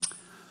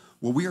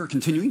Well, we are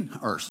continuing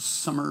our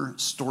Summer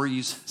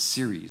Stories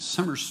series.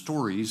 Summer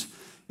Stories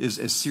is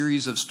a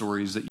series of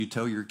stories that you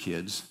tell your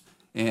kids,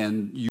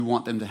 and you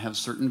want them to have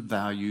certain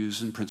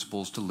values and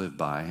principles to live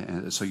by,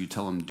 and so you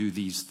tell them, do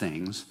these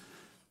things.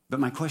 But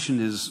my question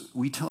is,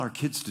 we tell our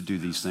kids to do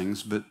these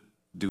things, but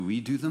do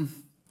we do them?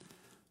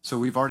 So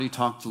we've already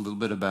talked a little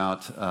bit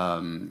about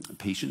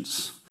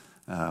patience.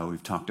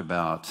 We've talked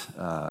about,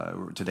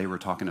 today we're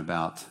talking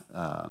about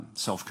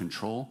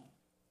self-control,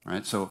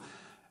 right? So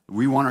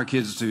we want our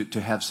kids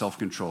to have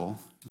self-control.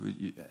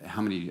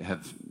 How many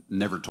have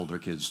never told their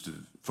kids to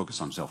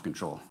focus on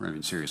self-control? I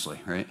mean,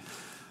 seriously, right?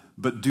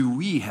 But do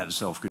we have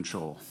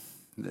self-control?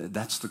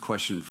 That's the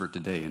question for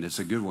today, and it's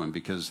a good one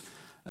because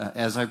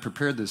as I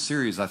prepared this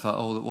series, I thought,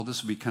 oh, well,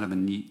 this would be kind of a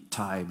neat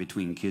tie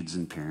between kids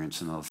and parents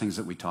and all the things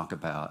that we talk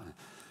about.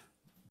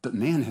 But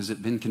man, has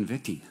it been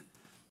convicting.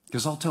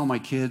 Because I'll tell my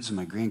kids and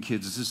my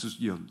grandkids,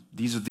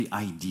 these are the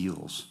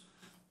ideals.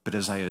 But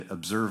as I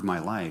observe my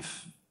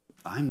life,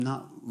 I'm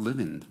not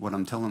living what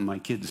I'm telling my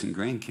kids and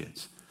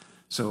grandkids.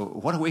 So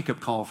what a wake-up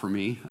call for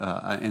me.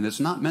 And it's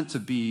not meant to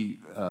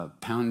be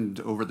pound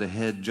over the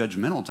head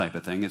judgmental type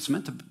of thing. It's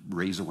meant to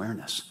raise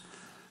awareness.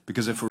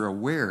 Because if we're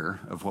aware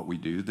of what we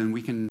do, then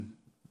we can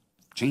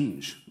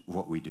change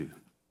what we do.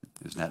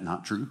 Is that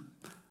not true?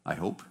 I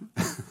hope,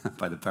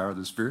 by the power of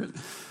the Spirit.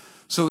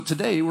 So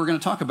today we're going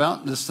to talk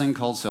about this thing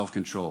called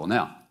self-control.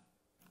 Now,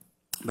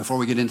 before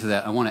we get into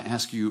that, I want to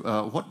ask you,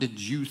 what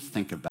did you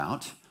think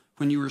about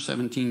when you were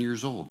 17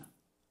 years old?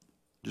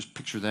 Just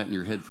picture that in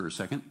your head for a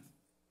second.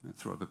 I'll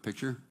throw up a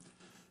picture.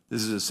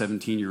 This is a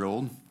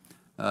 17-year-old.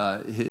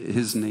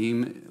 His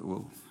name,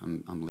 well,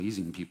 I'm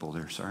lazing people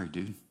there. Sorry,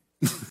 dude.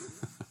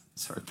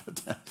 Sorry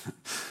about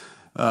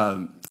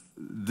that.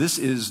 This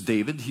is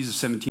David. He's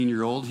a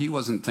 17-year-old. He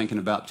wasn't thinking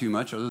about too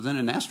much other than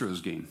an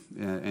Astros game.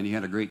 And he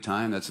had a great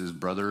time. That's his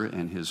brother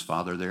and his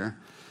father there.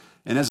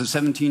 And as a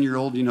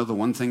 17-year-old, you know, the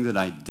one thing that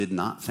I did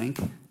not think,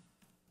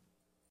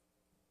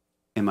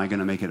 am I going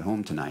to make it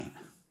home tonight?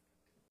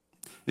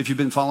 If you've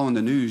been following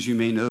the news, you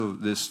may know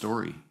this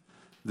story.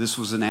 This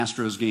was an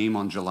Astros game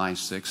on July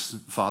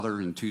 6th. Father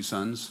and two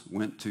sons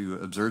went to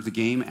observe the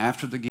game.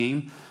 After the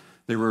game,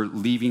 they were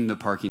leaving the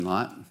parking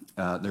lot.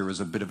 There was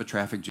a bit of a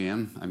traffic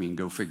jam. I mean,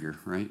 go figure,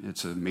 right?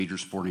 It's a major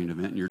sporting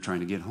event, and you're trying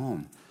to get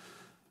home.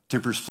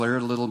 Tempers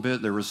flared a little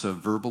bit. There was a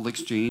verbal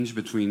exchange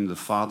between the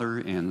father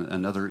and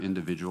another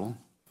individual,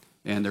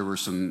 and there were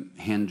some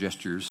hand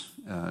gestures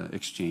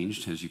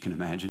exchanged, as you can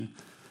imagine.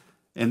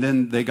 And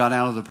then they got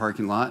out of the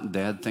parking lot, and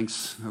Dad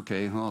thinks,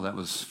 okay, well, that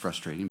was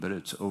frustrating, but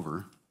it's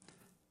over.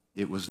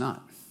 It was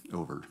not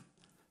over.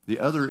 The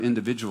other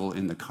individual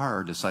in the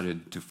car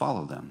decided to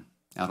follow them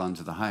out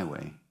onto the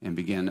highway and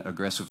began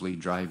aggressively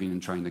driving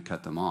and trying to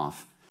cut them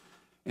off.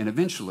 And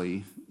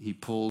eventually, he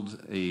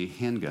pulled a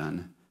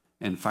handgun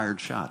and fired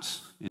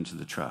shots into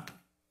the truck,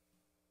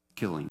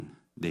 killing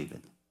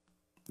David,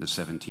 the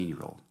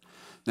 17-year-old.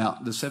 Now,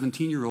 the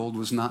 17-year-old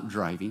was not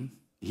driving.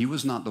 He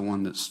was not the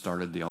one that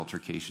started the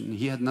altercation.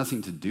 He had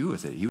nothing to do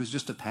with it. He was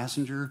just a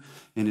passenger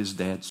in his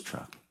dad's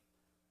truck,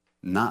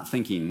 not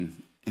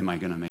thinking, am I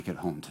going to make it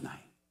home tonight?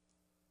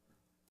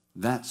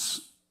 That's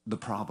the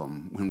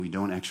problem when we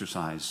don't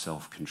exercise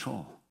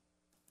self-control.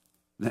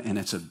 And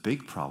it's a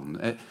big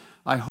problem.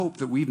 I hope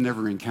that we've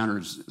never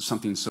encountered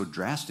something so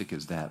drastic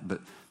as that,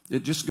 but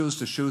it just goes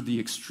to show the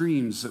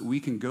extremes that we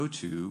can go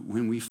to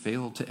when we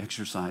fail to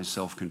exercise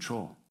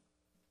self-control.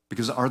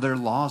 Because are there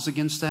laws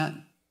against that?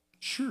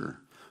 Sure.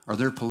 Are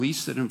there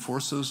police that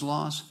enforce those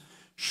laws?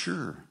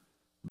 Sure.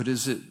 But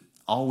is it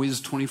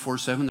always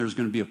 24/7 there's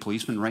going to be a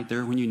policeman right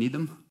there when you need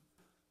them?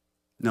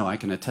 No, I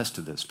can attest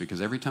to this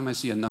because every time I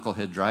see a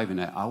knucklehead driving,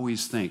 I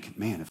always think,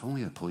 man, if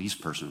only a police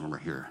person were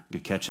here to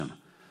catch him.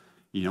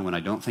 You know, when I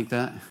don't think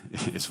that,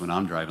 it's when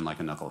I'm driving like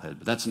a knucklehead.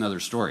 But that's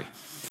another story,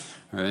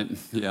 right?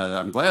 Yeah,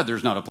 I'm glad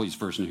there's not a police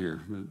person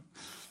here.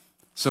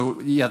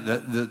 So, yeah,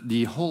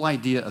 the whole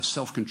idea of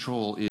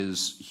self-control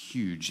is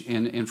huge.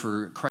 And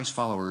for Christ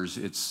followers,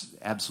 it's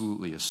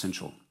absolutely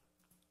essential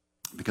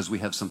because we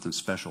have something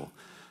special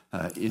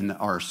in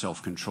our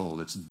self-control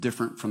that's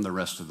different from the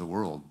rest of the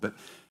world. But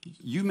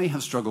you may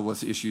have struggled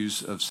with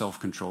issues of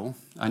self-control.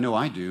 I know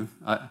I do.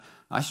 I'm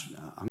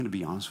going to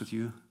be honest with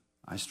you.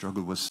 I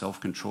struggled with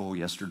self-control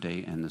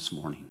yesterday and this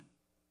morning.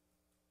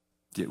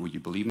 Will you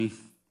believe me?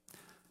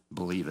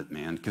 Believe it,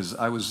 man. Because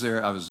I was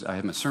there. I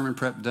had my sermon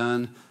prep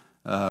done.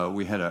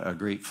 We had a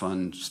great,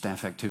 fun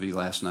staff activity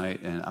last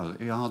night, and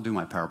I'll do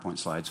my PowerPoint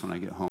slides when I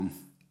get home.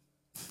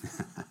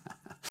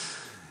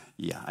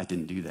 Yeah, I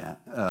didn't do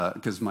that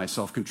because my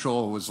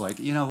self-control was like,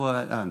 you know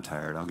what? I'm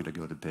tired. I'm going to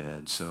go to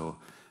bed. So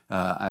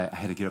I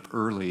had to get up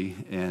early,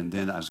 and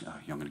then I'm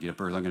going to get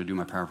up early. I'm going to do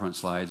my PowerPoint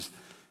slides.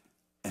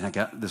 And I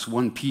got this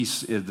one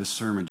piece of the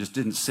sermon just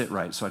didn't sit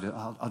right, so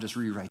I'll just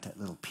rewrite that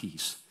little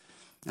piece.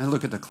 And I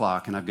look at the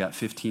clock, and I've got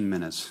 15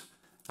 minutes.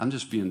 I'm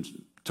just being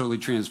totally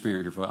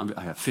transparent here.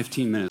 I have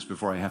 15 minutes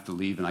before I have to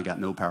leave, and I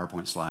got no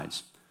PowerPoint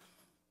slides.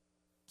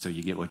 So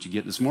you get what you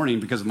get this morning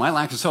because of my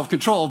lack of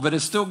self-control, but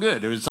it's still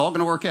good. It's all going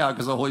to work out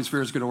because the Holy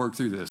Spirit's going to work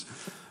through this.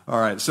 All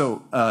right,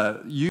 so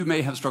you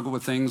may have struggled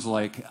with things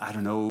like, I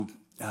don't know,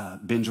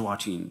 binge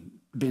watching,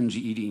 binge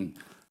eating,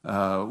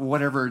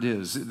 whatever it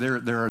is.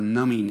 There are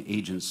numbing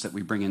agents that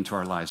we bring into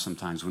our lives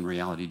sometimes when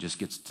reality just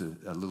gets to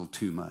a little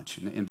too much.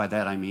 And by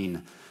that I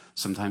mean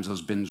sometimes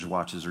those binge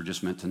watches are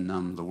just meant to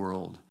numb the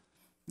world.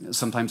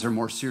 Sometimes they're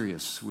more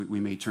serious. We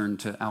may turn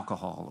to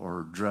alcohol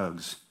or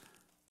drugs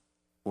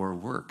or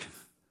work.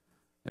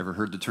 Ever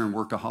heard the term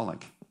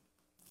workaholic?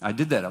 I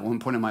did that at one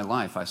point in my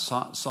life. I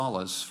sought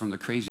solace from the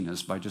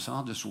craziness by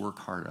I'll just work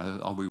hard.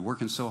 I'll be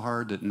working so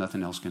hard that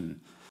nothing else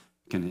can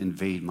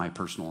invade my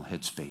personal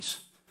headspace.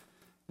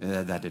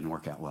 That didn't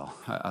work out well.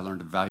 I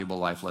learned a valuable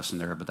life lesson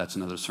there, but that's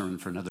another sermon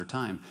for another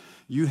time.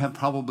 You have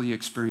probably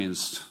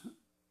experienced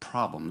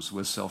problems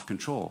with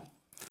self-control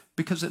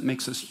because it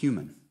makes us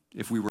human.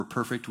 If we were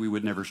perfect, we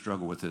would never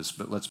struggle with this,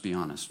 but let's be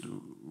honest,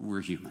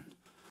 we're human.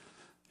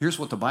 Here's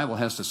what the Bible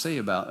has to say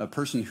about a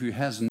person who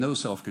has no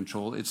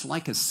self-control. It's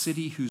like a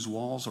city whose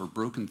walls are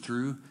broken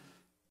through.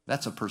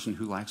 That's a person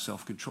who lacks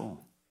self-control.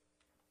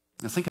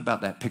 Now think about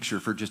that picture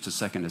for just a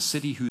second. A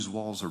city whose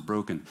walls are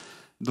broken.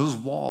 Those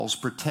walls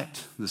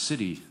protect the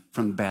city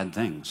from bad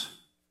things.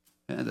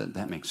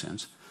 That makes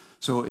sense.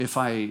 So if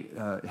I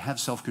have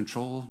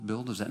self-control,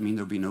 Bill, does that mean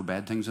there'll be no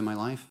bad things in my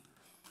life?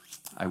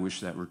 I wish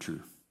that were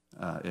true.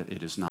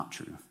 It is not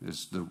true.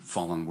 It's the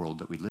fallen world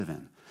that we live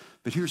in.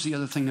 But here's the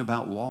other thing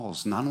about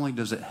walls. Not only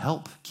does it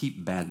help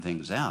keep bad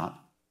things out,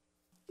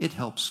 it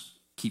helps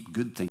keep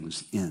good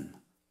things in.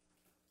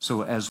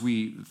 So as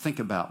we think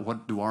about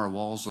what do our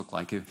walls look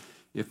like, if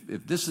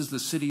this is the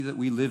city that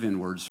we live in,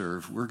 Word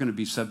Serve, we're going to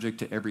be subject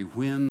to every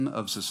whim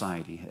of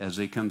society as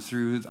they come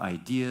through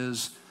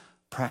ideas,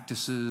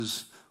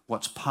 practices,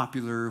 what's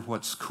popular,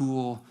 what's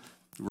cool.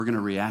 We're going to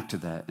react to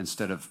that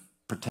instead of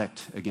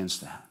protect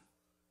against that.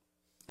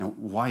 Now,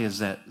 why is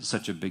that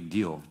such a big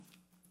deal?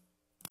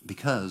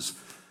 Because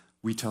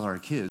we tell our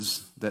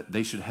kids that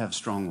they should have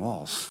strong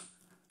walls.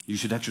 You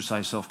should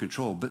exercise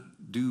self-control, but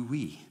do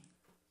we?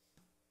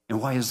 And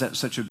why is that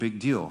such a big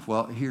deal?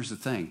 Well, here's the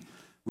thing.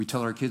 We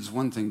tell our kids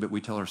one thing, but we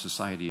tell our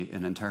society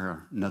an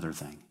entire another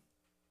thing.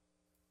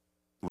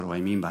 What do I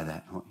mean by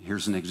that? Well,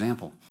 here's an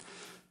example.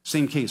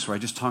 Same case where I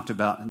just talked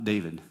about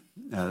David,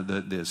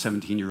 the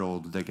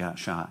 17-year-old that got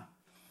shot.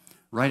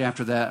 Right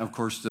after that, of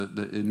course,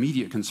 the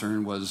immediate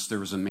concern was there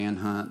was a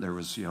manhunt. There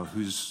was,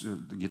 who's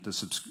get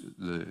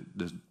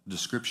the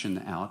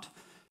description out,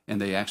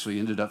 and they actually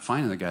ended up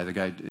finding the guy. The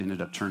guy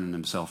ended up turning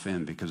himself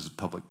in because the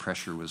public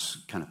pressure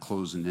was kind of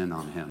closing in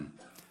on him.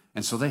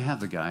 And so they have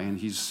the guy, and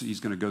he's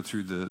going to go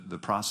through the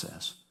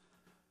process.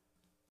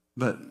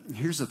 But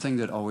here's the thing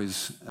that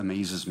always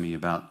amazes me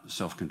about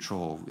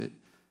self-control.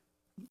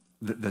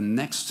 The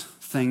next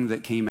thing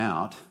that came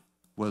out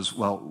was,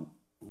 well,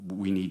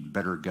 we need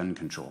better gun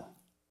control.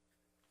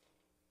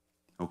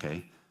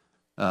 Okay.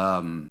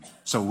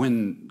 So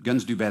when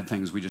guns do bad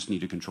things, we just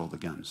need to control the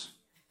guns.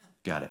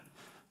 Got it.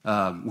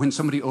 When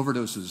somebody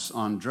overdoses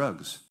on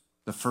drugs,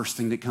 the first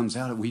thing that comes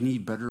out, we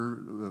need better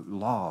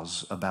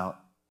laws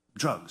about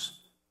drugs.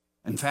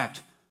 In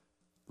fact,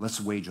 let's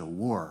wage a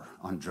war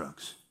on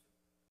drugs.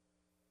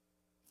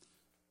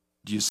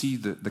 Do you see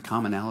the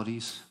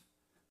commonalities?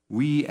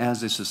 We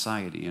as a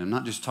society, and I'm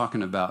not just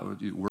talking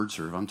about Word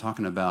Serve, I'm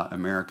talking about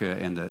America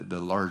and the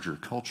larger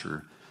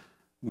culture,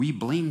 we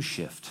blame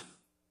shift.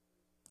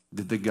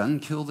 Did the gun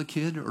kill the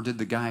kid, or did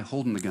the guy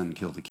holding the gun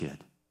kill the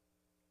kid?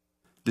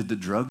 Did the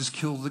drugs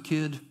kill the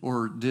kid,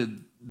 or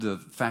did the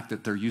fact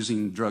that they're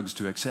using drugs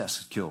to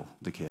excess kill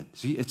the kid?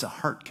 See, it's a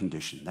heart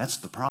condition. That's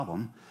the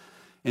problem.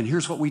 And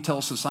here's what we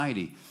tell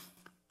society.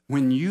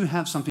 When you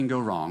have something go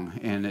wrong,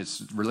 and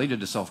it's related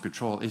to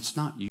self-control, it's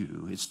not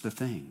you, it's the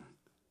thing.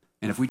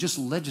 And if we just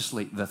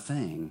legislate the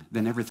thing,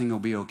 then everything will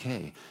be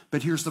okay.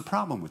 But here's the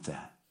problem with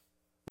that.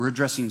 We're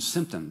addressing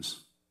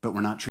symptoms, but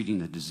we're not treating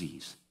the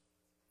disease.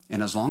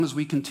 And as long as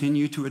we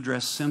continue to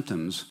address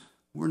symptoms,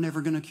 we're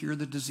never going to cure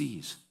the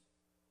disease.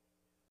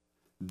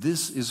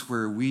 This is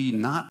where we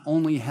not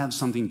only have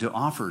something to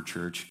offer,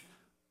 church,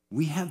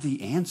 we have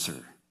the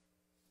answer.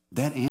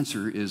 That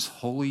answer is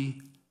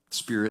Holy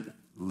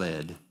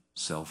Spirit-led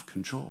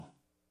self-control.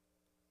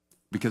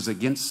 Because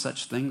against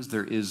such things,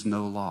 there is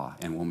no law,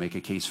 and we'll make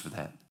a case for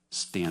that.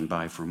 Stand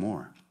by for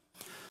more.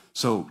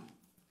 So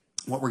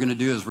what we're going to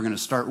do is we're going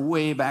to start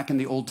way back in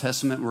the Old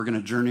Testament. We're going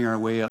to journey our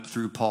way up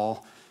through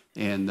Paul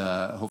and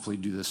hopefully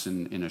do this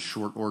in a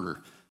short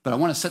order. But I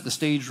want to set the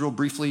stage real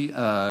briefly.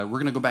 We're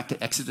going to go back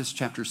to Exodus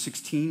chapter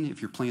 16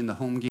 if you're playing the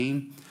home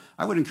game.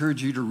 I would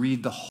encourage you to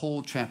read the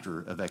whole chapter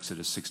of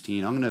Exodus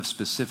 16. I'm going to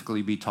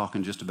specifically be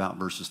talking just about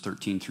verses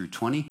 13 through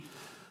 20.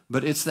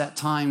 But it's that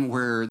time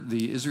where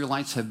the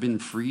Israelites have been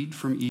freed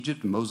from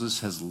Egypt. Moses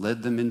has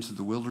led them into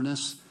the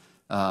wilderness.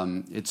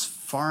 It's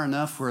far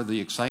enough where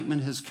the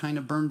excitement has kind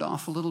of burned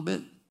off a little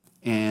bit,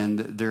 and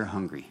they're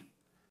hungry,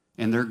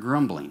 and they're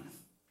grumbling.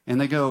 And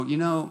they go,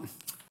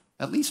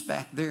 at least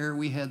back there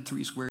we had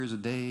 3 squares a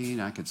day,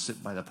 and I could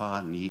sit by the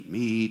pot and eat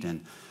meat.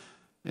 And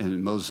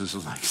Moses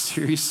was like,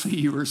 seriously,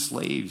 you were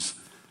slaves.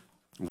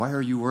 Why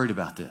are you worried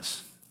about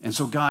this? And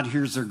so God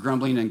hears their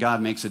grumbling, and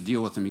God makes a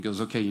deal with them. He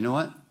goes, okay, you know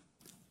what?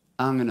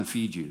 I'm going to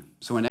feed you.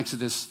 So in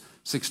Exodus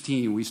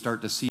 16, we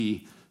start to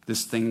see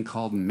this thing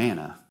called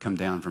manna come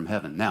down from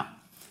heaven. Now,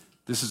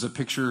 this is a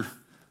picture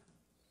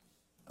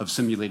of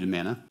simulated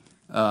manna.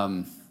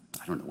 I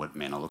don't know what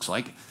manna looks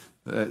like.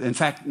 In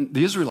fact,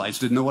 the Israelites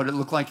didn't know what it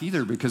looked like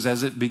either, because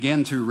as it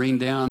began to rain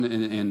down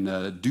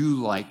and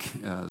dew-like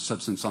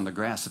substance on the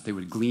grass that they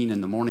would glean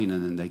in the morning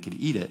and then they could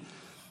eat it,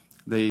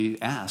 they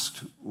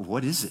asked,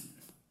 what is it?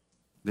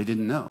 They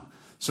didn't know.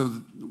 So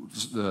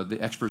the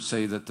experts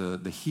say that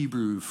the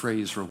Hebrew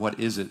phrase for what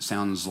is it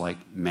sounds like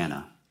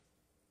manna,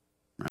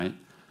 right?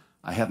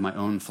 I have my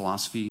own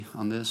philosophy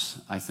on this.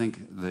 I think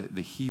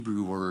the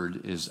Hebrew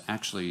word is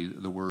actually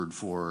the word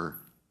for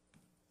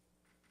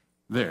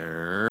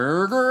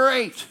they're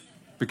great,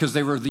 because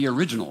they were the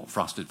original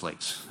Frosted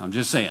Flakes. I'm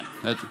just saying.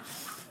 All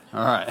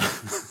right.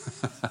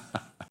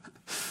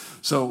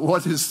 So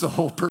what is the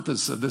whole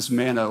purpose of this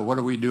manna? What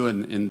are we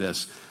doing in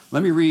this?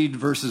 Let me read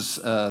verses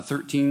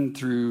 13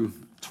 through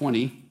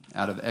 20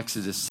 out of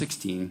Exodus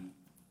 16.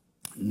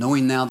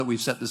 Knowing now that we've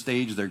set the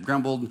stage, they're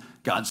grumbled.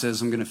 God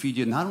says, I'm going to feed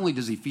you. Not only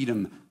does he feed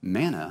them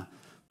manna,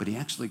 but he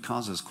actually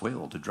causes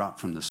quail to drop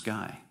from the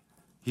sky.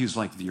 He was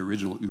like the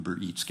original Uber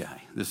Eats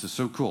guy. This is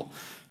so cool.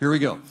 Here we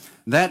go.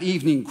 That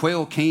evening,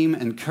 quail came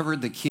and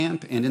covered the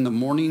camp, and in the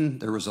morning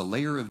there was a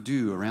layer of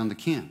dew around the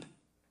camp.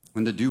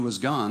 When the dew was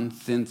gone,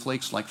 thin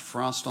flakes like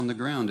frost on the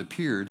ground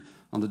appeared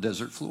on the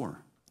desert floor.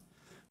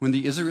 When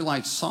the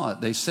Israelites saw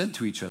it, they said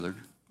to each other,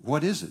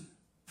 what is it?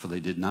 For they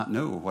did not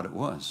know what it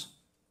was.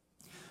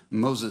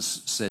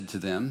 Moses said to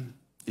them,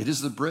 it is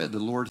the bread the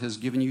Lord has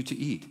given you to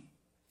eat.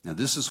 Now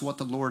this is what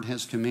the Lord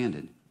has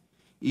commanded.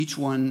 Each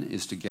one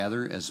is to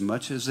gather as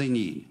much as they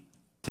need.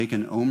 Take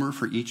an omer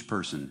for each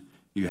person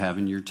you have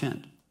in your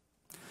tent.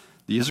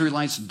 The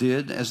Israelites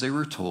did as they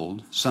were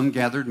told. Some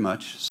gathered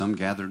much, some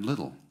gathered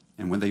little.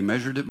 And when they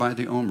measured it by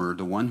the omer,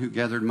 the one who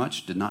gathered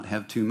much did not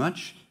have too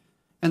much,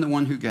 and the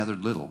one who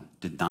gathered little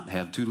did not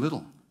have too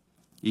little.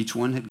 Each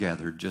one had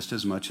gathered just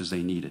as much as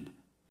they needed.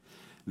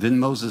 Then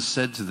Moses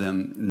said to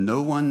them,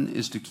 no one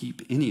is to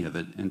keep any of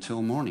it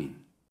until morning.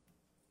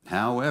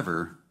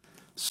 However,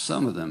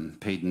 some of them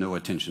paid no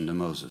attention to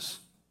Moses.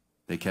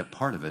 They kept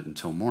part of it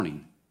until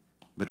morning,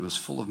 but it was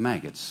full of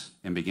maggots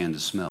and began to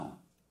smell.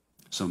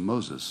 So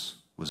Moses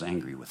was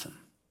angry with them.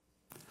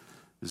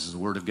 This is the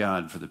word of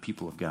God for the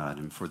people of God,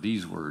 and for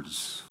these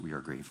words we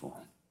are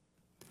grateful.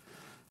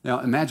 Now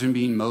imagine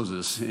being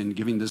Moses and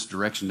giving this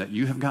direction that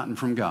you have gotten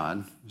from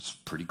God. It's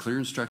pretty clear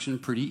instruction,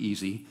 pretty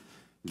easy.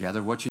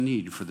 Gather what you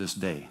need for this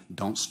day.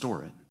 Don't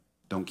store it.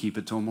 Don't keep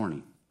it till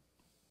morning.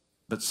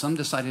 But some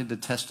decided to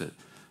test it.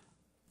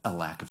 A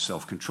lack of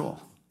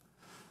self-control.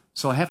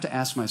 So I have to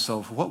ask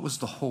myself, what was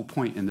the whole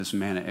point in this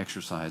manna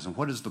exercise, and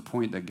what is the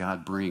point that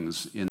God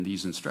brings in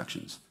these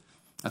instructions?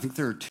 I think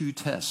there are two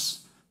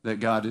tests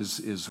that God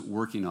is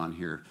working on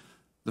here.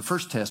 The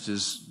first test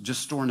is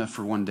just store enough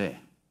for one day.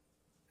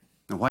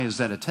 Now, why is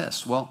that a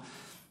test? Well,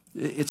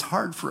 it's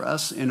hard for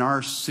us in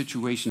our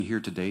situation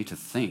here today to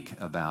think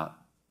about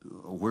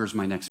where's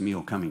my next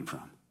meal coming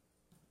from?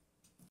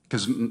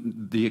 Because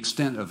the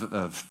extent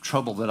of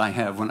trouble that I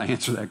have when I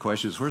answer that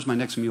question is, where's my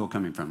next meal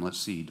coming from? Let's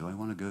see, do I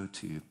want to go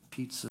to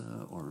pizza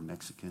or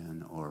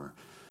Mexican or,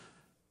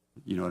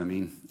 you know what I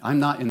mean? I'm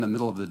not in the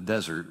middle of the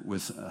desert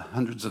with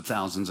hundreds of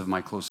thousands of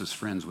my closest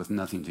friends with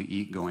nothing to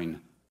eat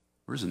going,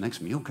 where's the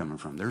next meal coming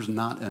from? There's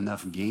not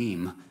enough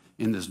game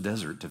in this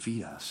desert to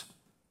feed us.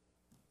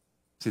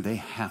 See, they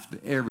have to,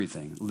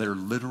 everything, their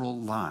literal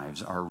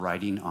lives are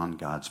riding on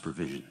God's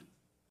provision.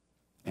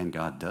 And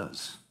God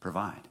does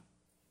provide.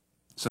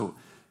 So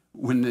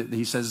when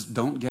he says,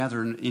 don't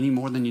gather any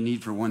more than you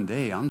need for one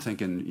day, I'm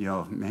thinking,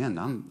 man,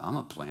 I'm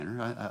a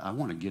planner. I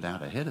want to get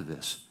out ahead of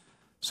this.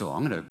 So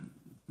I'm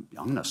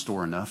going to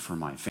store enough for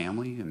my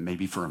family and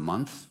maybe for a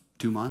month,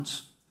 2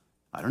 months.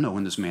 I don't know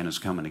when this man is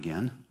coming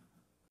again.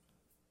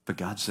 But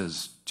God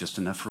says just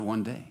enough for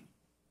one day.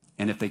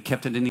 And if they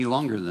kept it any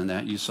longer than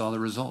that, you saw the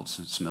results.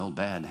 It smelled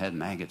bad, had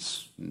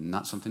maggots,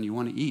 not something you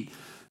want to eat.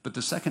 But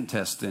the second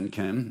test then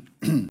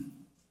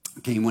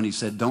came when he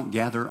said, don't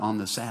gather on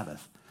the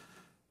Sabbath.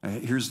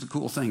 Here's the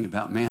cool thing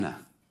about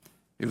manna.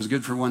 It was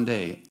good for one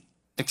day,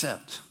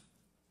 except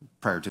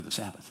prior to the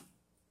Sabbath.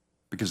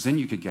 Because then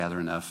you could gather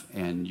enough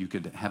and you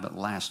could have it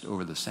last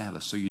over the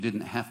Sabbath, so you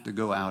didn't have to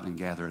go out and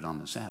gather it on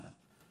the Sabbath.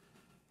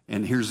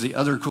 And here's the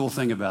other cool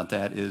thing about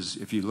that is,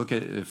 if you look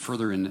at it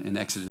further in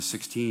Exodus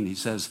 16, he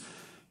says,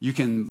 you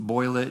can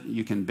boil it,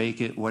 you can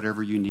bake it,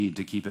 whatever you need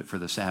to keep it for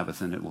the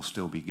Sabbath, and it will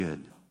still be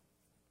good.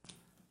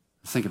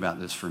 Think about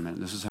this for a minute.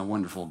 This is how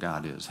wonderful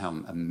God is, how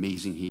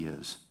amazing he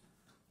is.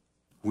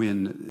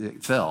 When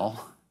it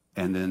fell,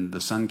 and then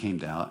the sun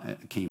came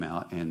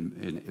out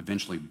and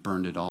eventually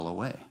burned it all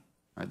away,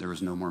 right? There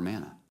was no more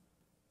manna.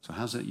 So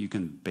how's it you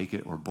can bake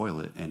it or boil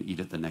it and eat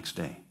it the next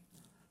day?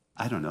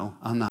 I don't know.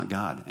 I'm not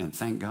God, and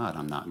thank God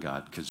I'm not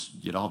God, because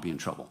you'd all be in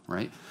trouble,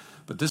 right?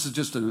 But this is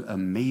just an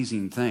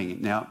amazing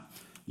thing. Now,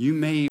 you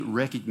may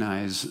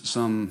recognize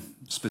some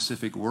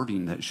specific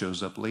wording that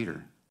shows up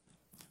later.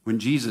 When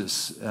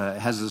Jesus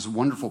has this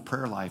wonderful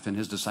prayer life and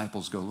his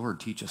disciples go, Lord,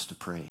 teach us to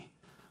pray.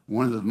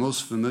 One of the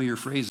most familiar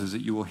phrases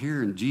that you will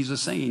hear in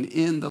Jesus saying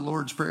in the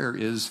Lord's Prayer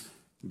is,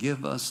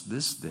 give us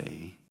this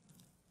day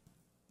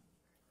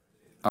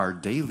our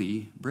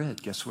daily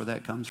bread. Guess where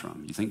that comes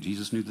from? You think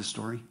Jesus knew this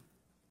story?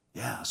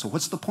 Yeah. So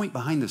what's the point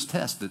behind this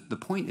test? The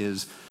point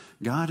is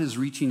God is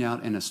reaching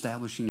out and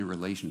establishing a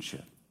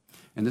relationship.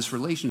 And this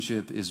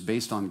relationship is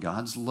based on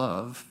God's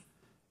love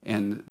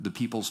and the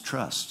people's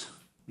trust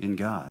in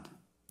God.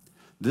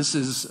 This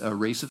is a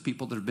race of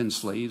people that have been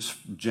slaves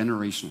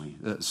generationally.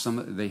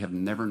 They have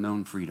never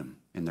known freedom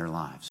in their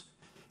lives.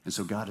 And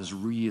so God is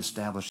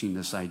reestablishing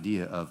this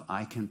idea of,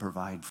 I can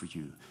provide for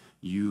you.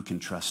 You can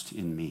trust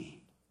in me.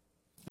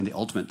 And the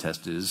ultimate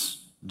test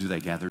is, do they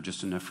gather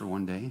just enough for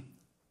one day?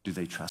 Do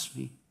they trust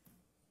me?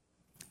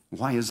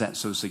 Why is that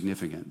so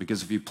significant?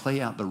 Because if you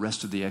play out the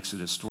rest of the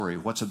Exodus story,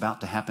 what's about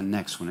to happen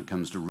next when it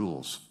comes to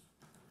rules?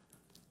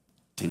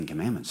 10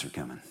 Commandments are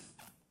coming.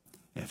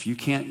 If you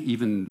can't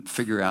even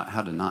figure out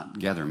how to not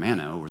gather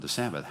manna over the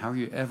Sabbath, how are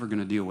you ever going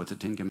to deal with the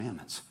 10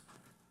 Commandments?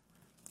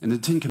 And the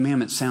 10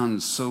 Commandments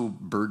sound so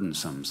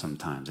burdensome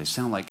sometimes. They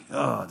sound like,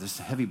 oh, this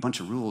heavy bunch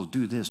of rules,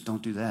 do this,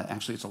 don't do that.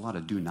 Actually, it's a lot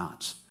of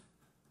do-nots.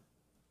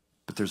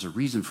 But there's a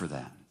reason for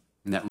that,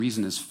 and that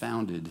reason is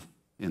founded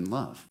in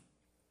love.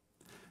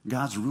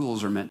 God's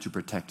rules are meant to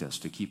protect us,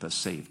 to keep us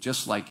safe,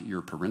 just like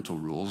your parental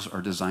rules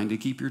are designed to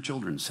keep your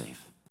children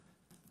safe.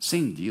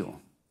 Same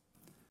deal.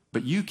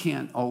 But you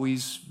can't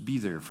always be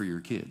there for your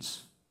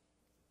kids.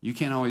 You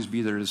can't always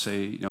be there to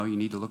say, you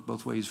need to look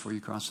both ways before you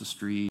cross the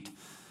street,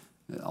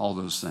 all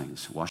those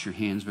things. Wash your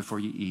hands before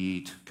you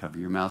eat, cover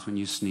your mouth when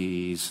you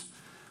sneeze.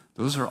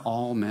 Those are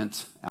all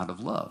meant out of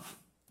love.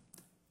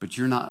 But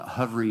you're not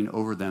hovering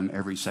over them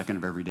every second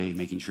of every day,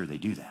 making sure they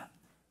do that.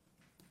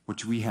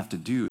 What we have to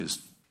do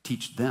is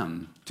teach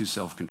them to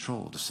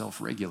self-control, to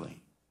self-regulate.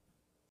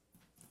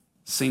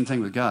 Same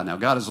thing with God. Now,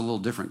 God is a little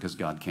different because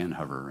God can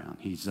hover around.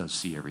 He does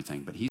see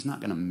everything, but he's not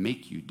going to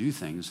make you do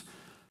things.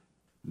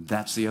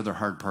 That's the other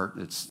hard part.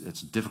 It's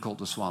difficult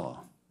to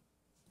swallow.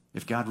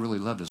 If God really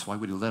loved us, why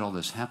would he let all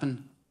this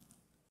happen?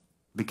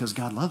 Because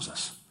God loves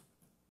us.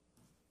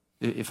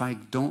 If I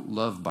don't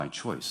love by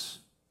choice,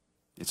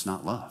 it's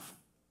not love.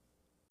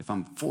 If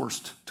I'm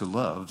forced to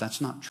love,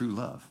 that's not true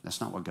love.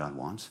 That's not what God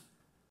wants.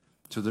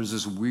 So there's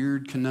this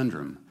weird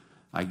conundrum.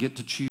 I get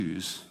to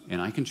choose,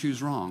 and I can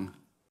choose wrong,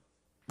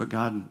 but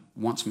God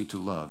wants me to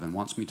love and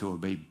wants me to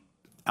obey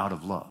out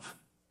of love.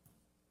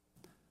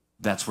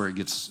 That's where it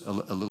gets a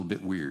little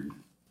bit weird.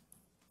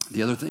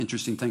 The other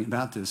interesting thing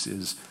about this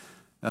is,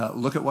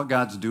 look at what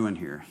God's doing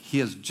here. He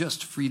has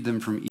just freed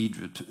them from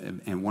Egypt,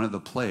 and one of the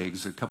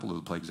plagues, a couple of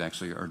the plagues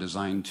actually, are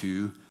designed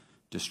to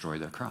destroy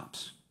their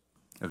crops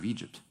of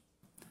Egypt.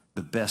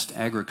 The best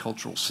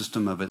agricultural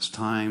system of its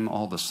time,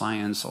 all the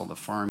science, all the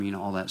farming,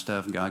 all that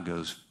stuff, God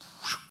goes,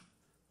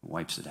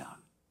 wipes it out.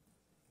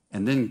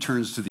 And then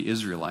turns to the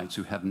Israelites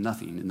who have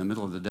nothing in the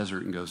middle of the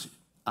desert and goes,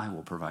 I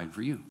will provide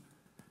for you.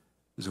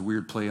 There's a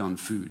weird play on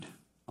food.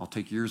 I'll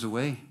take yours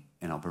away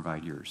and I'll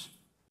provide yours.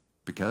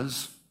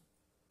 Because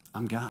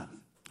I'm God.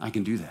 I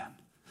can do that.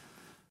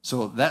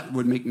 So that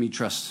would make me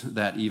trust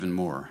that even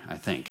more, I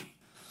think.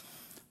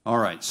 All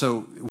right,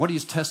 so what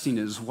he's testing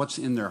is what's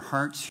in their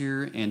hearts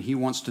here, and he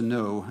wants to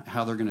know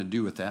how they're going to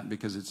do with that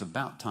because it's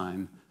about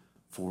time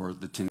for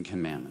the 10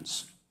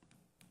 Commandments.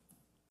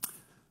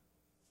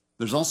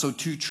 There's also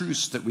two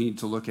truths that we need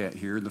to look at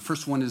here. The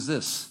first one is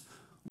this: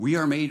 we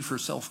are made for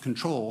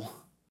self-control,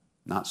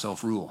 not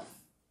self-rule.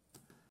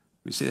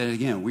 Let me say that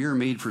again. We are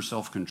made for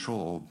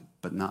self-control,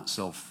 but not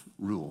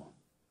self-rule.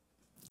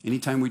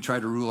 Anytime we try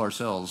to rule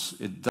ourselves,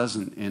 it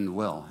doesn't end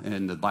well.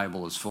 And the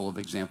Bible is full of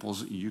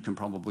examples. You can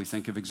probably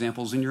think of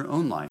examples in your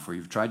own life where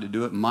you've tried to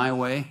do it my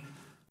way.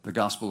 The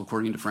gospel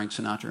according to Frank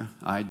Sinatra.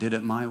 I did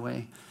it my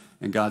way.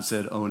 And God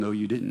said, oh, no,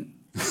 you didn't.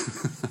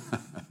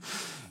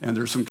 And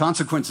there's some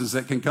consequences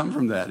that can come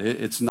from that.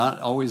 It's not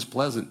always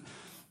pleasant.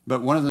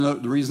 But one of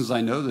the reasons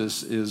I know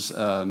this is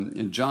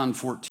in John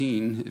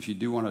 14, if you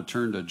do want to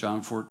turn to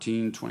John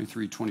 14,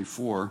 23,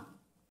 24.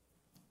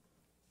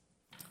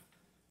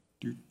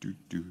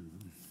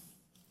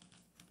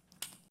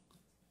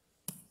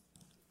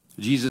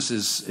 Jesus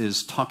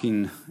is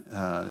talking,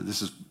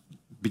 this is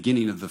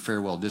beginning of the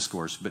farewell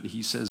discourse, but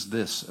he says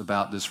this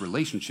about this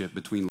relationship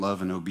between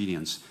love and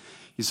obedience.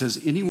 He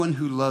says, anyone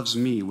who loves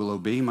me will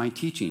obey my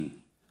teaching.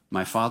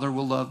 My Father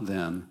will love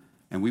them,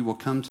 and we will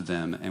come to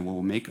them, and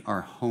will make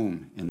our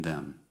home in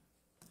them.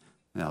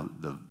 Now,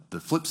 the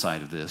flip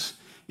side of this,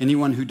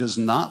 anyone who does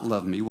not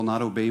love me will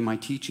not obey my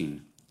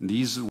teaching. And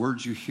these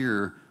words you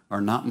hear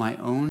are not my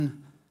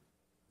own.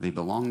 They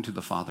belong to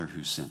the Father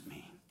who sent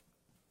me.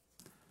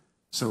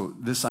 So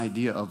this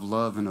idea of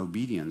love and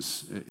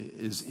obedience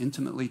is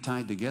intimately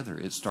tied together.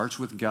 It starts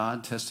with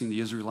God testing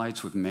the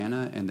Israelites with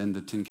manna and then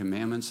the 10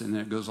 Commandments, and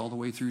then it goes all the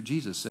way through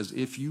Jesus. It says,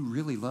 if you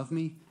really love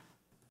me,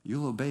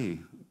 you'll obey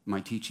my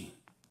teaching.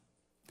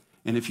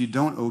 And if you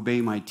don't obey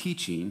my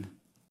teaching,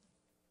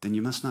 then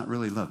you must not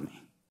really love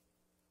me.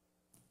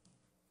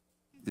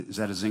 Is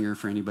that a zinger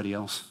for anybody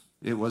else?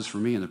 it was for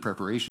me in the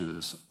preparation of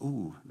this.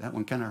 Ooh, that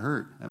one kind of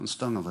hurt. That one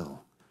stung a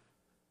little.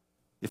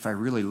 If I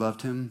really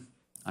loved him,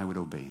 I would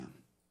obey him.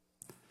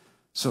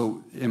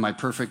 So am I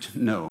perfect?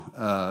 No.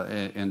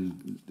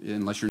 And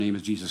unless your name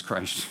is Jesus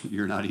Christ,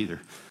 you're not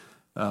either.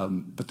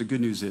 But the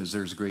good news is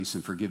there's grace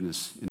and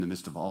forgiveness in the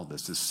midst of all of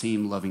this, the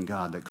same loving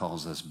God that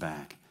calls us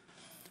back.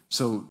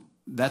 So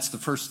that's the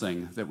first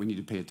thing that we need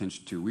to pay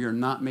attention to. We are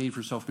not made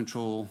for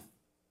self-control.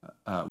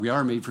 We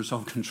are made for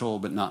self-control,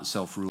 but not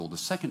self-rule. The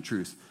second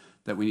truth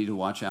that we need to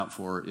watch out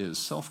for is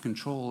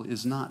self-control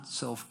is not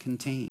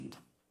self-contained.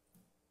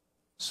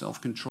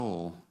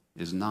 Self-control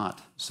is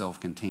not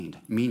self-contained,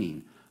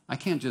 meaning I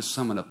can't just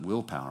summon up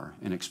willpower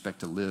and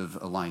expect to live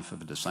a life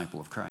of a disciple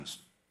of Christ.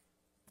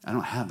 I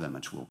don't have that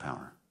much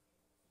willpower,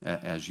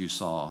 as you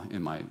saw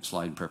in my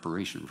slide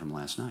preparation from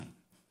last night.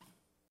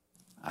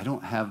 I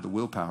don't have the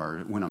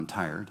willpower when I'm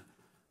tired,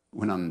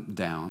 when I'm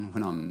down,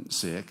 when I'm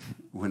sick,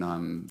 when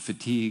I'm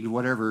fatigued,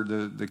 whatever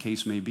the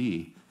case may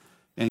be.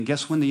 And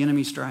guess when the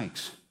enemy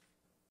strikes?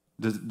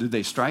 Do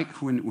they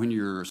strike when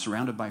you're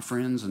surrounded by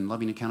friends and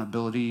loving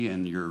accountability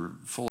and you're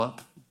full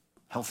up,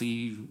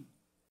 healthy,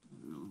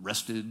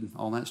 rested,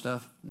 all that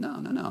stuff?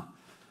 No.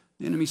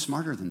 The enemy's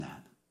smarter than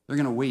that. They're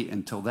going to wait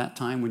until that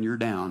time when you're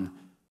down,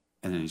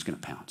 and then he's going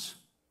to pounce.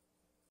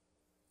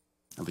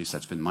 At least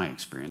that's been my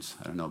experience.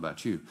 I don't know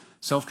about you.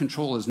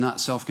 Self-control is not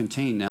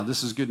self-contained. Now,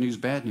 this is good news,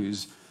 bad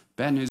news.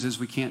 Bad news is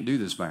we can't do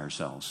this by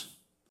ourselves.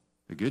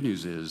 The good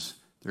news is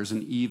there's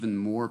an even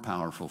more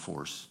powerful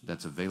force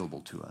that's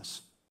available to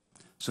us.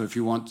 So if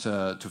you want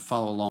to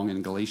follow along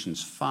in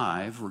Galatians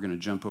 5, we're going to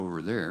jump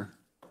over there.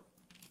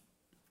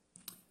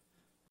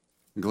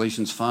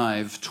 Galatians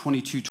 5,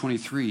 22,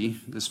 23,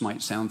 this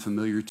might sound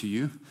familiar to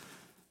you.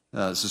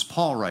 This is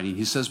Paul writing.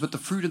 He says, but the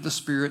fruit of the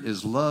Spirit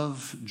is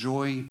love,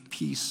 joy,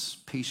 peace,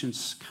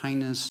 patience,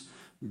 kindness,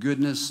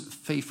 goodness,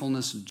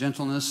 faithfulness,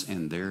 gentleness,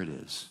 and there it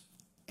is,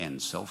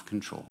 and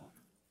self-control.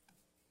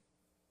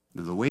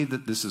 The way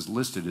that this is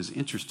listed is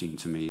interesting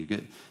to me.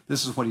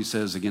 This is what he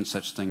says, against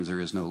such things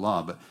there is no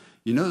law. But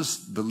you notice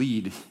the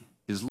lead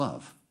is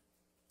love.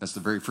 That's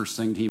the very first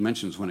thing he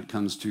mentions when it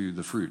comes to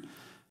the fruit.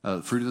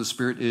 The fruit of the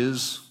Spirit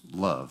is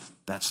love.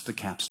 That's the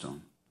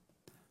capstone.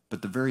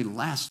 But the very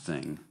last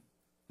thing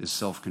is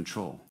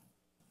self-control.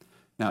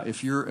 Now,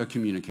 if you're a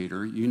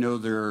communicator, you know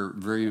there are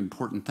very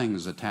important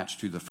things attached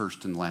to the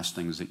first and last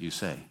things that you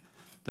say.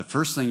 The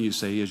first thing you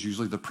say is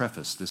usually the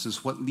preface. This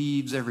is what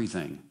leads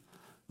everything.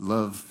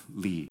 Love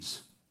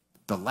leads.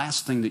 The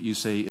last thing that you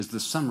say is the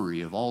summary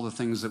of all the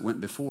things that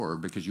went before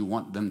because you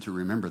want them to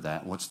remember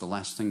that. What's the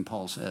last thing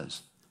Paul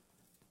says?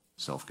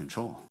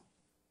 Self-control.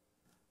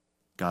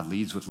 God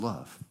leads with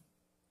love.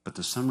 But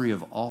the summary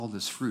of all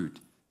this fruit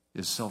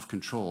is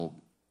self-control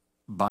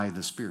by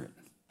the Spirit.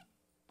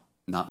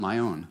 Not my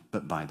own,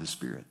 but by the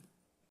Spirit.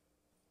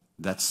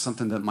 That's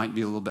something that might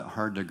be a little bit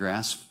hard to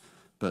grasp,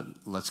 but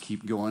let's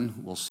keep going.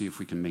 We'll see if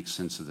we can make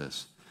sense of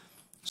this.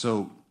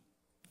 So,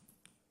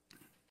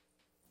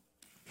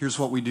 here's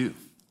what we do.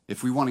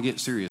 If we want to get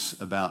serious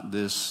about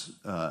this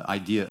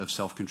idea of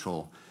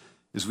self-control,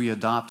 is we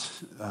adopt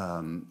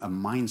a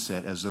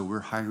mindset as though we're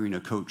hiring a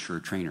coach or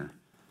a trainer.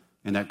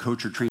 And that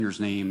coach or trainer's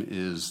name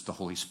is the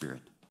Holy Spirit.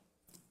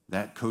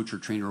 That coach or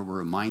trainer will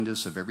remind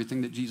us of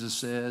everything that Jesus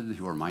said.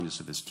 He will remind us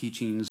of his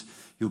teachings.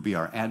 He'll be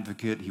our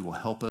advocate. He will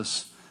help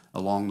us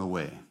along the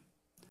way.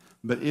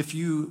 But if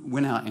you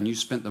went out and you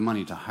spent the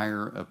money to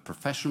hire a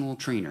professional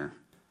trainer,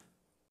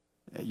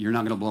 you're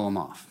not going to blow them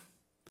off.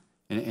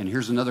 And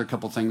here's another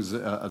couple things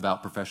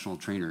about professional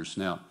trainers.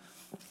 Now,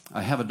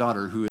 I have a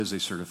daughter who is a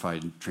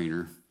certified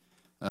trainer.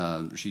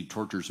 She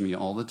tortures me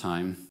all the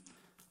time.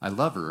 I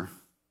love her,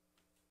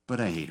 but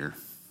I hate her.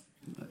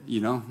 You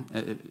know,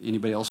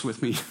 anybody else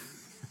with me?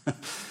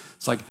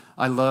 It's like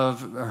I love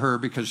her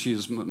because she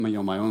is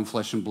my own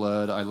flesh and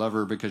blood. I love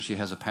her because she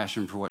has a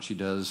passion for what she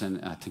does,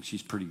 and I think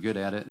she's pretty good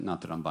at it.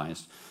 Not that I'm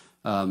biased.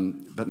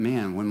 But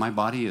man, when my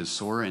body is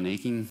sore and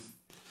aching,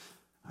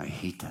 I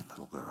hate that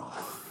little girl.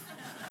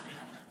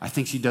 I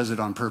think she does it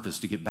on purpose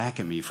to get back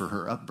at me for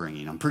her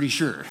upbringing. I'm pretty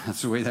sure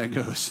that's the way that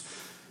goes.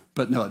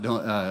 But no,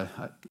 don't.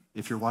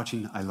 If you're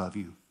watching, I love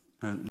you.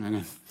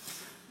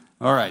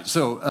 All right,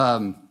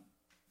 so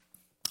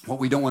what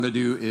we don't want to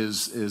do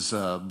is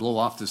blow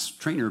off this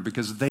trainer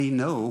because they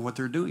know what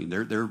they're doing.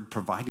 They're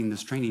providing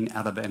this training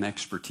out of an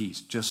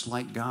expertise, just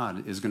like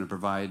God is going to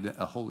provide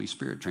a Holy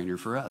Spirit trainer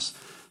for us.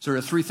 So there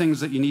are three things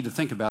that you need to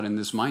think about in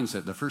this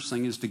mindset. The first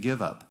thing is to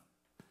give up.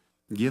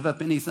 Give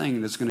up anything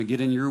that's going to get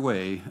in your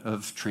way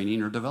of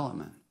training or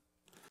development.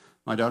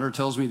 My daughter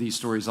tells me these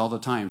stories all the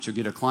time. She'll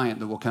get a client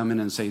that will come in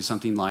and say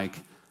something like,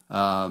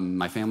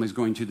 my family's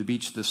going to the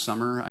beach this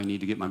summer. I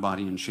need to get my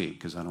body in shape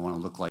because I don't want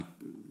to look like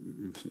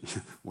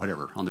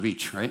whatever on the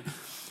beach, right?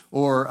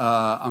 Or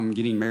I'm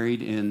getting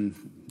married in,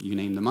 you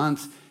name the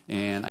month,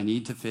 and I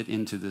need to fit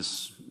into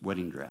this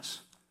wedding dress.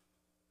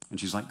 And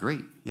she's like,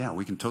 great, yeah,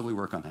 we can totally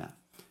work on that.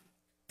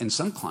 And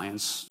some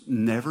clients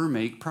never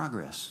make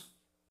progress.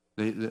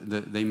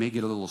 They may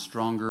get a little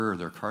stronger, or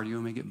their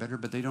cardio may get better,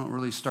 but they don't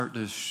really start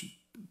to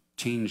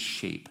change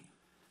shape.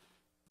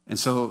 And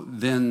so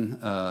then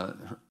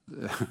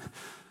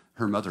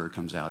her mother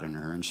comes out in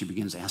her, and she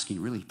begins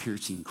asking really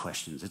piercing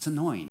questions. It's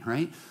annoying,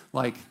 right?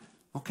 Like,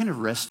 what kind of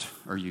rest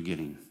are you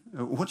getting?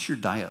 What's your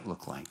diet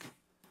look like?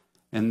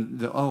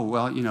 And oh,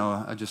 well,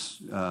 I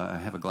just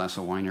have a glass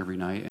of wine every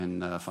night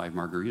and 5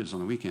 margaritas on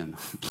the weekend.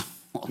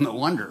 Well, no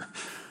wonder,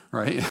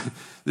 right?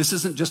 This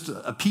isn't just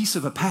a piece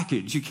of a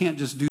package. You can't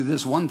just do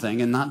this one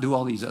thing and not do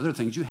all these other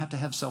things. You have to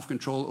have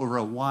self-control over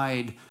a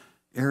wide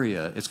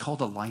area. It's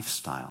called a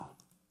lifestyle.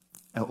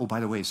 Oh,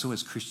 by the way, so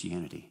is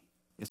Christianity.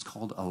 It's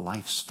called a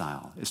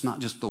lifestyle. It's not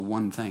just the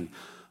one thing.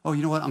 Oh,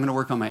 you know what? I'm going to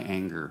work on my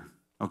anger.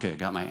 Okay, I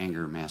got my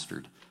anger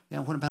mastered. Yeah,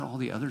 what about all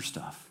the other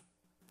stuff?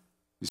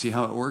 You see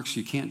how it works?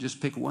 You can't just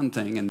pick one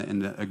thing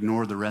and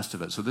ignore the rest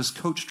of it. So this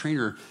coach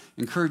trainer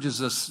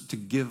encourages us to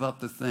give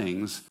up the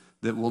things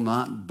that will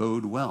not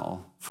bode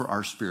well for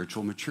our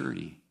spiritual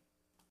maturity.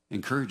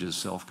 Encourages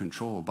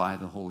self-control by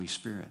the Holy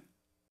Spirit.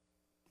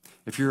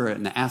 If you're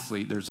an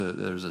athlete, there's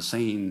a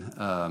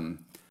saying,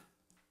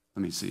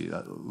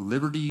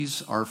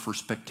 liberties are for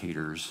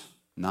spectators,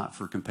 not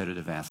for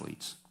competitive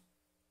athletes.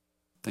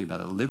 Think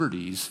about it.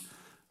 Liberties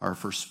are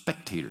for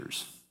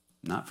spectators,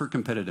 not for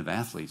competitive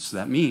athletes.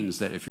 That means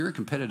that if you're a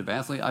competitive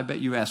athlete, I bet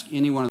you ask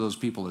any one of those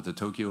people at the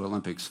Tokyo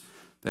Olympics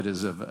that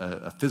is of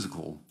a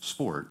physical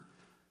sport,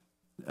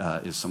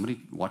 is somebody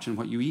watching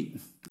what you eat?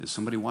 Is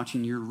somebody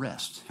watching your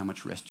rest, how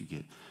much rest you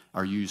get?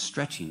 Are you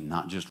stretching,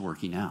 not just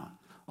working out?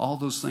 All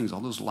those things,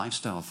 all those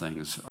lifestyle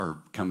things are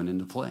coming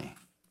into play,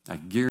 I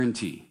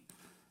guarantee.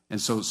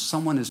 And so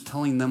someone is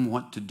telling them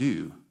what to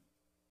do.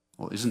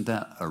 Well, isn't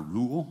that a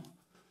rule?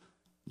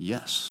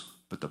 Yes.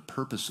 But the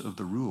purpose of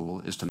the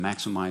rule is to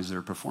maximize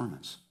their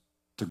performance,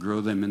 to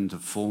grow them into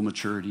full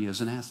maturity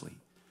as an athlete.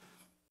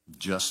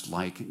 Just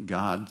like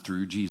God,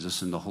 through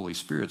Jesus and the Holy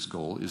Spirit's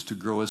goal, is to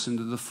grow us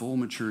into the full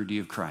maturity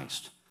of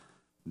Christ.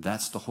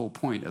 That's the whole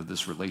point of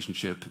this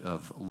relationship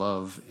of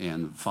love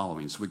and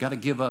following. So we got to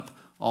give up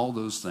all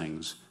those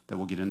things that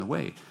will get in the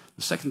way.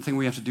 The second thing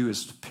we have to do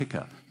is to pick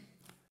up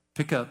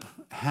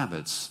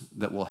habits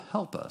that will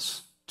help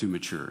us to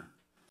mature.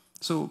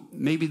 So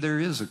maybe there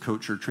is a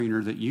coach or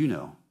trainer that you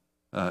know.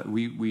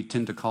 We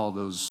tend to call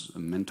those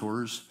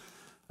mentors,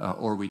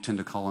 or we tend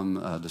to call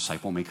them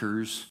disciple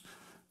makers,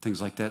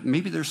 things like that.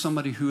 Maybe there's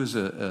somebody who is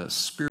a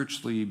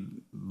spiritually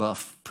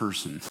buff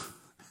person,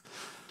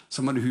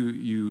 someone who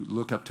you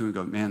look up to and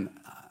go, man,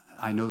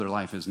 I know their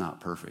life is not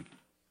perfect,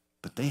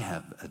 but they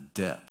have a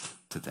depth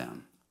to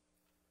them.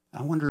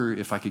 I wonder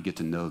if I could get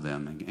to know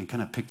them and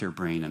kind of pick their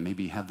brain and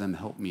maybe have them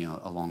help me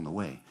along the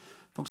way.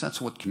 Folks, that's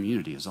what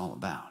community is all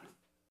about.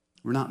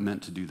 We're not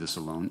meant to do this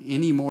alone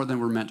any more than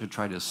we're meant to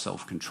try to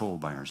self-control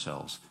by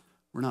ourselves.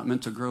 We're not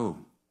meant to grow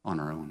on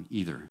our own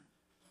either.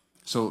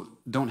 So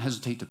don't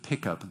hesitate to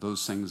pick up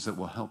those things that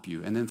will help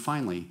you. And then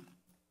finally,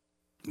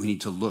 we need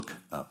to look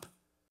up.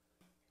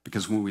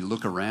 Because when we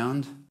look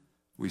around,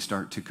 we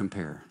start to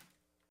compare.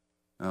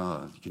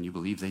 Oh, can you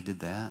believe they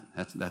did that?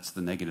 That's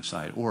the negative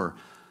side. Or,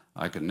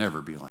 I could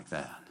never be like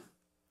that.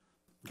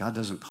 God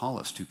doesn't call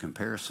us to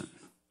comparison.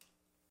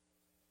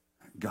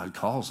 God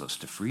calls us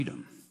to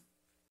freedom.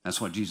 That's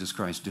what Jesus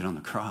Christ did on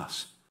the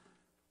cross.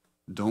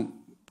 Don't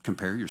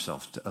compare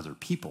yourself to other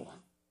people.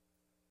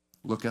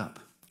 Look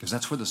up, because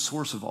that's where the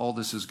source of all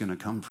this is going to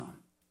come from.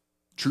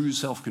 True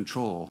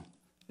self-control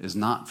is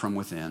not from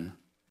within,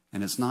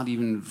 and it's not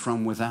even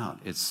from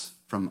without. It's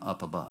from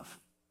up above.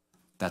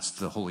 That's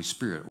the Holy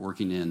Spirit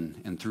working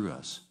in and through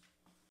us.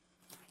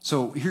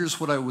 So here's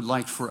what I would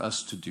like for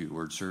us to do,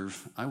 Word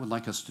Serve. I would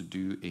like us to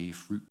do a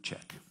fruit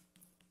check.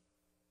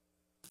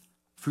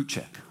 Fruit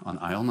check on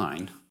aisle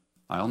 9.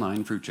 Aisle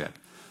 9, fruit check.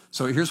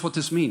 So here's what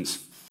this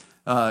means.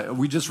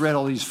 We just read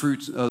all these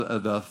fruits,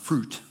 the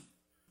fruit.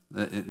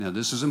 Now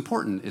this is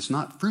important. It's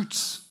not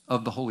fruits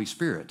of the Holy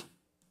Spirit.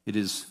 It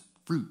is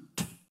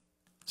fruit,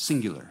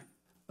 singular,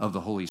 of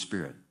the Holy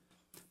Spirit.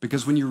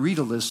 Because when you read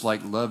a list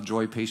like love,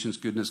 joy, patience,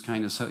 goodness,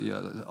 kindness,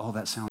 oh,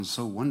 that sounds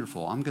so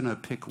wonderful. I'm going to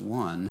pick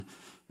one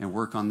and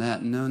work on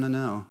that.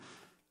 No.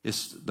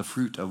 It's the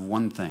fruit of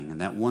one thing, and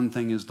that one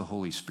thing is the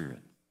Holy Spirit.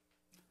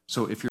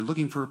 So if you're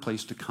looking for a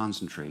place to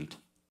concentrate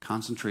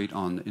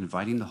on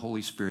inviting the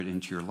Holy Spirit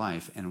into your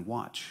life and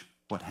watch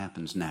what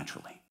happens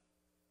naturally.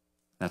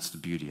 That's the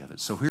beauty of it.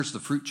 So here's the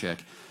fruit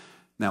check.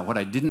 Now, what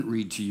I didn't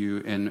read to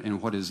you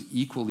and what is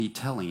equally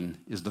telling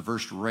is the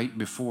verse right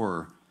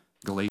before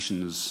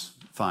Galatians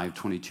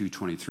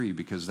 5:22-23,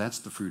 because that's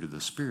the fruit of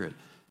the Spirit.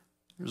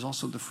 There's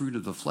also the fruit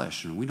of the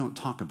flesh, and we don't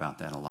talk about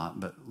that a lot,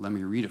 but let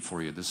me read it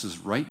for you. This is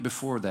right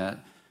before that,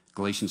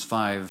 Galatians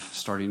 5,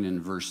 starting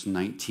in verse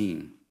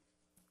 19.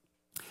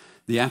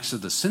 The acts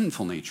of the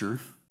sinful nature,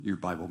 your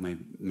Bible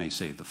may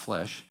say the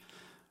flesh,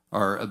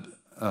 are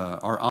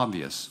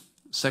obvious.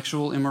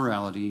 Sexual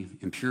immorality,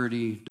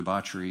 impurity,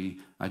 debauchery,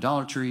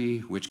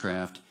 idolatry,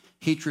 witchcraft,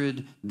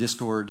 hatred,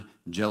 discord,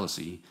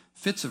 jealousy,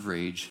 fits of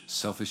rage,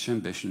 selfish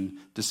ambition,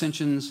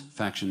 dissensions,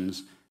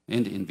 factions,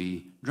 and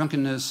envy,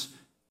 drunkenness,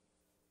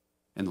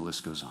 and the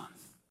list goes on.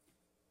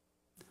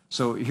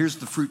 So here's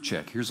the fruit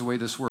check. Here's the way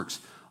this works.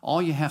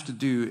 All you have to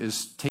do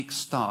is take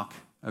stock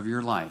of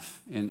your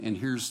life, and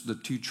here's the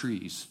two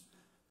trees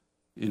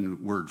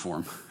in word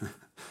form.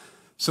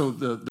 So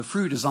the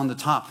fruit is on the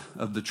top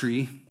of the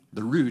tree.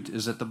 The root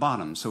is at the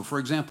bottom. So for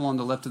example, on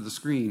the left of the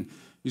screen,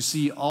 you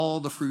see all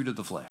the fruit of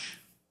the flesh.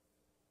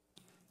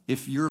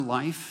 If your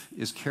life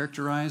is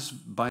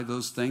characterized by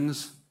those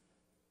things,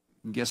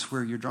 guess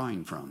where you're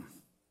drawing from?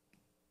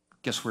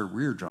 Guess where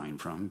we're drawing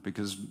from?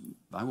 Because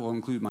I will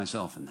include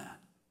myself in that.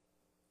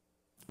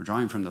 We're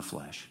drawing from the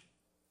flesh.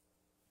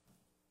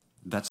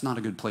 That's not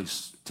a good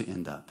place to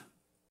end up.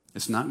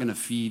 It's not going to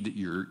feed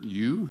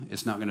you.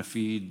 It's not going to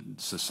feed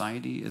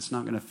society. It's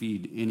not going to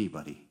feed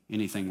anybody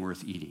anything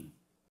worth eating.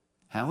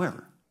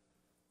 However,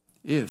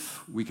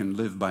 if we can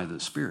live by the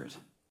Spirit,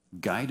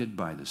 guided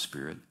by the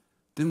Spirit,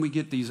 then we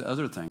get these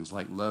other things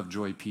like love,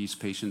 joy, peace,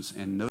 patience,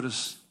 and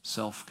notice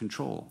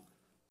self-control.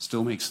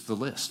 Still makes the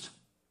list.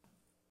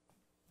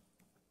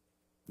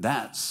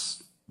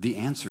 That's the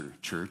answer,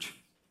 church.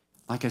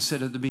 Like I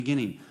said at the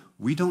beginning,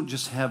 we don't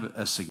just have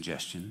a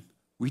suggestion.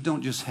 We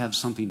don't just have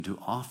something to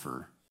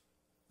offer.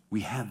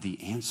 We have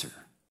the answer.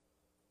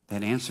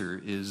 That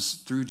answer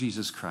is through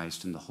Jesus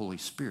Christ and the Holy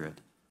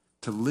Spirit,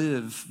 to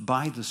live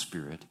by the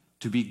Spirit,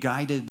 to be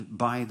guided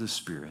by the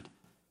Spirit,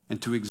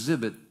 and to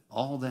exhibit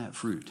all that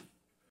fruit.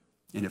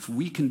 And if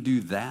we can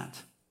do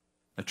that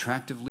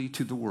attractively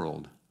to the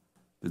world,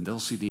 then they'll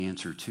see the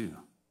answer too.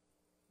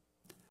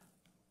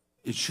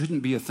 It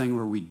shouldn't be a thing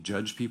where we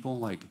judge people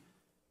like,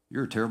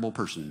 you're a terrible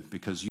person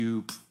because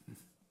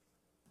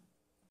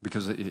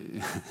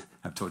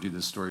I've told you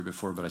this story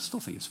before, but I still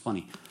think it's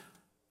funny.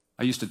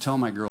 I used to tell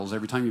my girls,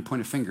 every time you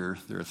point a finger,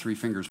 there are 3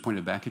 fingers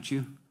pointed back at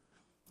you.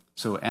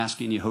 So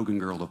ask any Hogan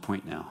girl to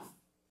point now.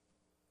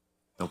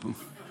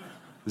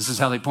 This is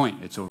how they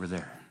point. It's over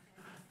there.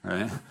 All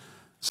right?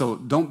 So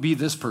don't be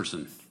this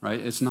person, right?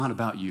 It's not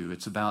about you.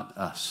 It's about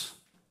us.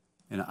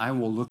 And I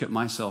will look at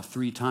myself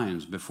 3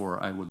 times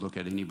before I would look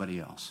at anybody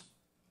else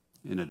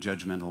in a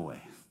judgmental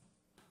way.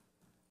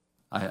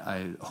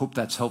 I hope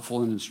that's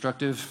helpful and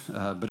instructive,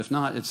 but if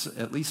not, it's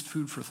at least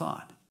food for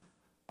thought.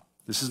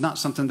 This is not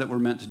something that we're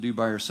meant to do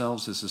by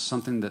ourselves. This is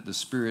something that the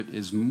Spirit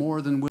is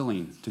more than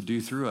willing to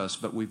do through us,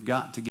 but we've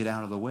got to get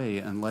out of the way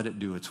and let it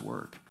do its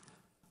work.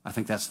 I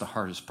think that's the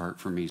hardest part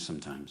for me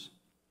sometimes.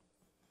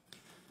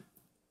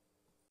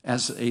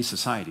 As a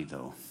society,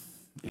 though,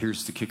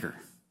 here's the kicker.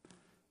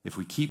 If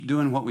we keep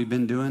doing what we've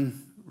been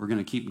doing, we're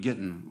going to keep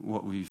getting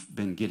what we've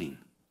been getting.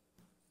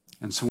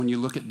 And so when you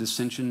look at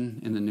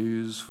dissension in the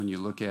news, when you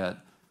look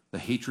at the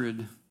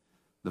hatred,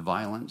 the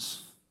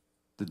violence,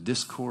 the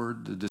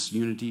discord, the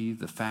disunity,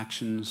 the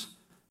factions,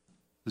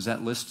 does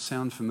that list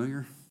sound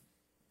familiar?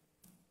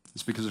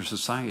 It's because our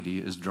society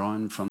is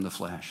drawn from the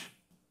flesh.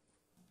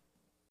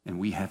 And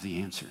we have the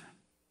answer.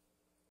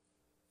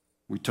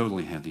 We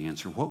totally have the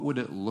answer. What would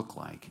it look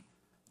like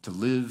to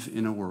live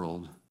in a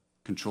world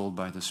controlled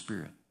by the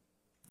Spirit,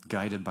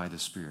 guided by the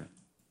Spirit,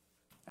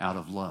 out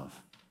of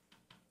love?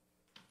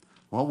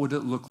 What would it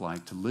look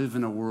like to live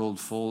in a world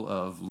full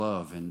of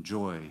love and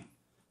joy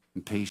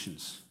and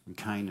patience and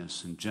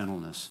kindness and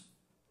gentleness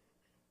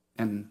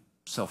and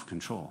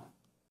self-control?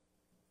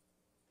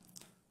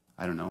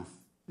 I don't know.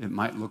 It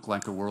might look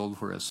like a world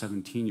where a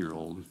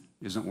 17-year-old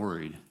isn't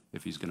worried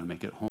if he's going to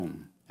make it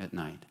home at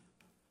night.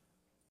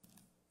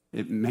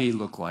 It may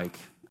look like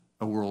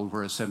a world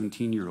where a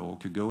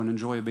 17-year-old could go and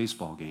enjoy a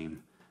baseball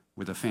game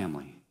with a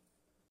family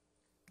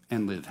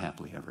and live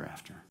happily ever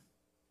after.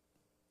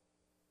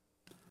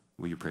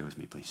 Will you pray with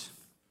me, please?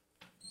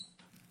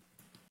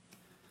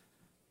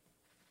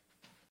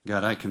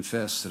 God, I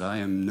confess that I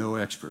am no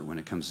expert when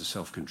it comes to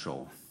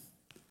self-control.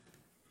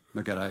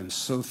 But God, I am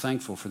so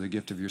thankful for the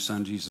gift of your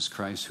Son, Jesus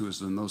Christ, who is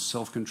the most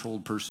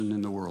self-controlled person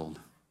in the world.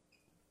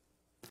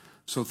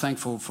 So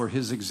thankful for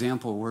his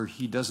example where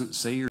he doesn't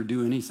say or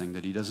do anything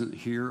that he doesn't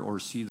hear or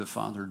see the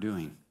Father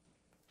doing.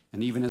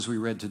 And even as we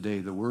read today,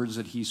 the words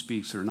that he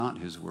speaks are not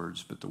his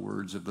words, but the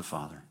words of the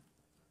Father.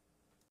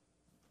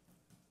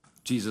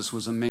 Jesus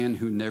was a man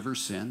who never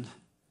sinned,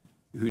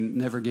 who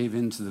never gave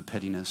in to the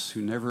pettiness,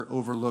 who never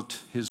overlooked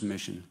his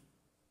mission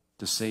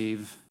to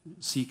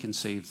seek and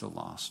save the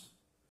lost.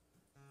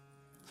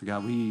 So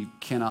God, we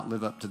cannot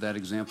live up to that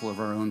example of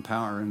our own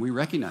power, and we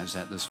recognize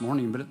that this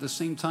morning, but at the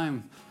same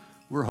time,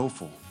 we're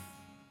hopeful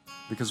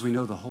because we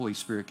know the Holy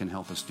Spirit can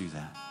help us do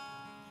that.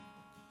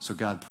 So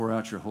God, pour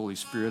out your Holy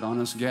Spirit on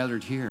us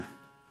gathered here.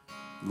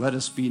 Let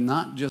us be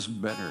not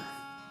just better,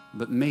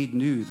 but made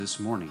new this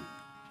morning.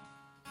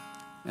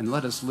 And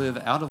let us live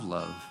out of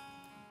love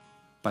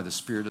by the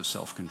spirit of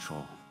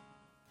self-control.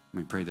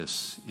 We pray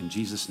this in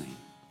Jesus' name.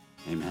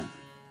 Amen.